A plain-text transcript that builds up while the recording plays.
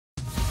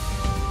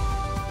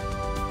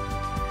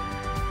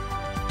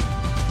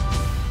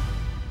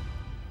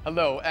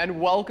Hello and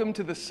welcome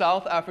to the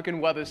South African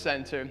Weather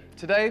Center.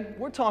 Today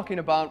we're talking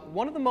about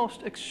one of the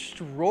most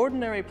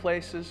extraordinary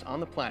places on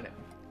the planet,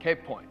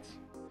 Cape Point.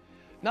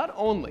 Not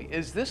only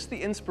is this the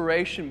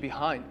inspiration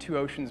behind Two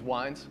Oceans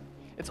wines,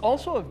 it's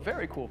also a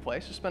very cool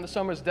place to spend a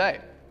summer's day.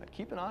 But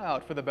keep an eye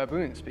out for the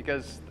baboons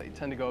because they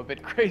tend to go a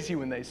bit crazy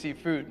when they see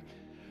food.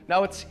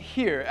 Now it's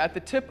here at the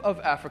tip of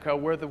Africa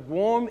where the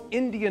warm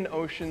Indian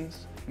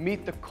Oceans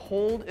meet the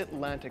cold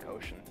Atlantic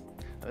Ocean.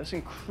 Now, this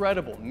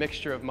incredible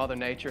mixture of Mother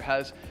Nature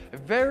has a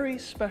very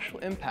special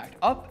impact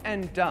up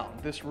and down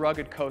this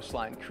rugged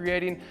coastline,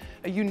 creating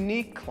a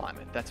unique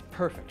climate that's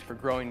perfect for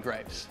growing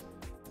grapes.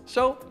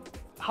 So,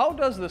 how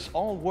does this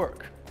all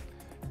work?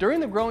 During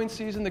the growing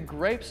season, the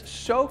grapes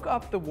soak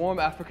up the warm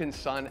African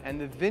sun and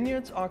the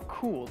vineyards are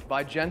cooled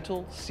by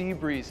gentle sea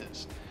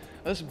breezes.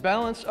 This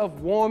balance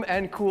of warm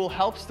and cool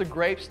helps the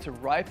grapes to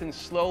ripen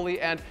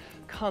slowly and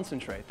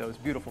concentrate those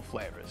beautiful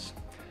flavors.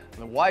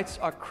 The whites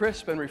are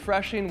crisp and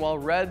refreshing, while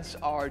reds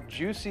are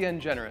juicy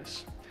and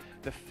generous.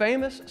 The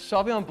famous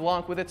Sauvignon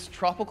Blanc with its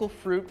tropical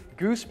fruit,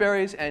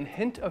 gooseberries, and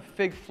hint of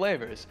fig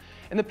flavors,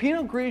 and the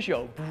Pinot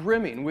Grigio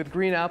brimming with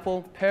green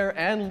apple, pear,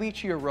 and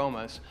lychee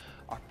aromas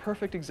are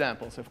perfect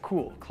examples of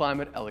cool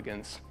climate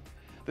elegance.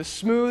 The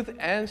smooth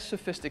and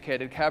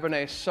sophisticated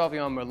Cabernet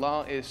Sauvignon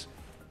Merlot is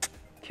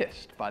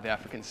kissed by the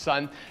African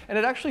sun, and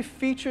it actually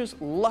features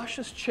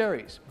luscious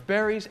cherries,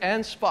 berries,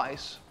 and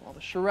spice, while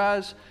the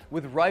Shiraz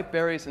with ripe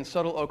berries and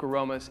subtle oak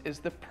aromas is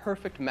the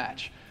perfect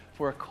match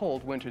for a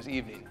cold winter's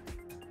evening.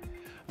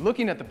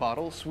 Looking at the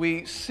bottles,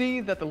 we see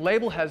that the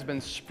label has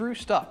been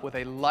spruced up with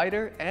a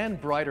lighter and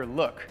brighter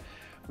look.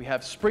 We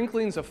have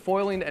sprinklings of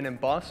foiling and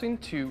embossing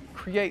to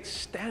create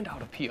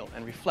standout appeal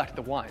and reflect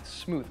the wine's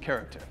smooth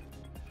character.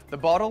 The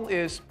bottle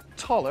is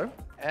taller,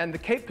 and the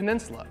Cape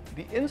Peninsula,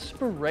 the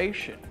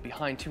inspiration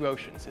behind Two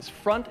Oceans, is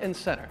front and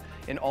center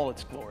in all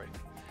its glory.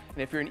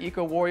 And if you're an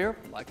eco-warrior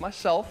like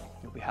myself,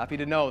 you'll be happy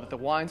to know that the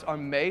wines are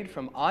made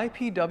from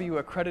IPW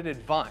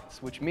accredited vines,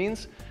 which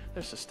means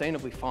they're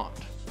sustainably farmed.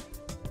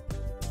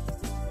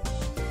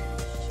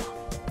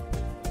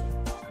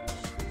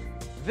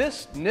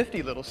 This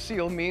nifty little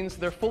seal means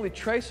they're fully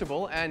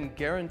traceable and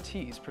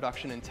guarantees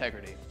production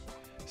integrity.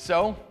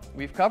 So,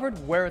 we've covered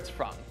where it's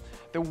from,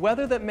 the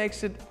weather that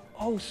makes it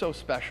oh so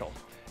special,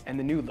 and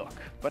the new look.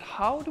 But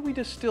how do we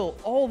distill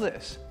all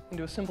this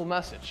into a simple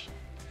message?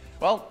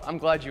 Well, I'm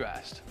glad you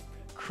asked.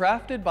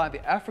 Crafted by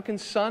the African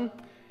sun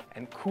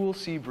and cool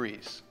sea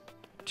breeze.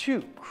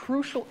 Two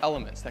crucial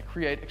elements that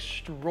create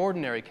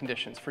extraordinary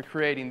conditions for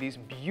creating these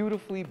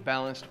beautifully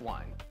balanced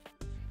wine.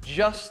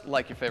 Just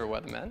like your favorite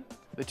weatherman,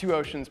 the Two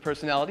Oceans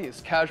personality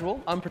is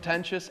casual,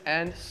 unpretentious,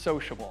 and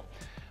sociable.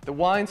 The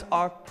wines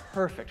are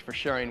perfect for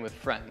sharing with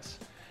friends.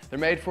 They're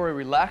made for a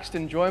relaxed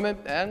enjoyment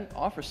and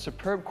offer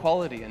superb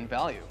quality and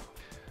value.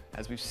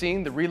 As we've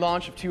seen, the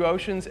relaunch of Two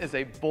Oceans is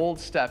a bold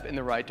step in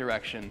the right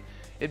direction.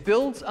 It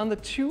builds on the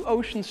Two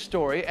Oceans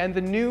story, and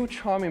the new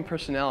charming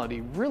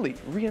personality really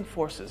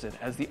reinforces it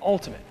as the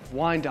ultimate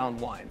wine-down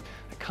wine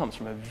that comes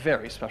from a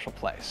very special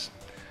place.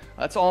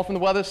 That's all from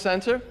the Weather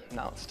Center.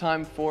 Now it's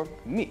time for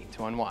me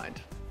to unwind.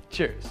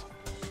 Cheers.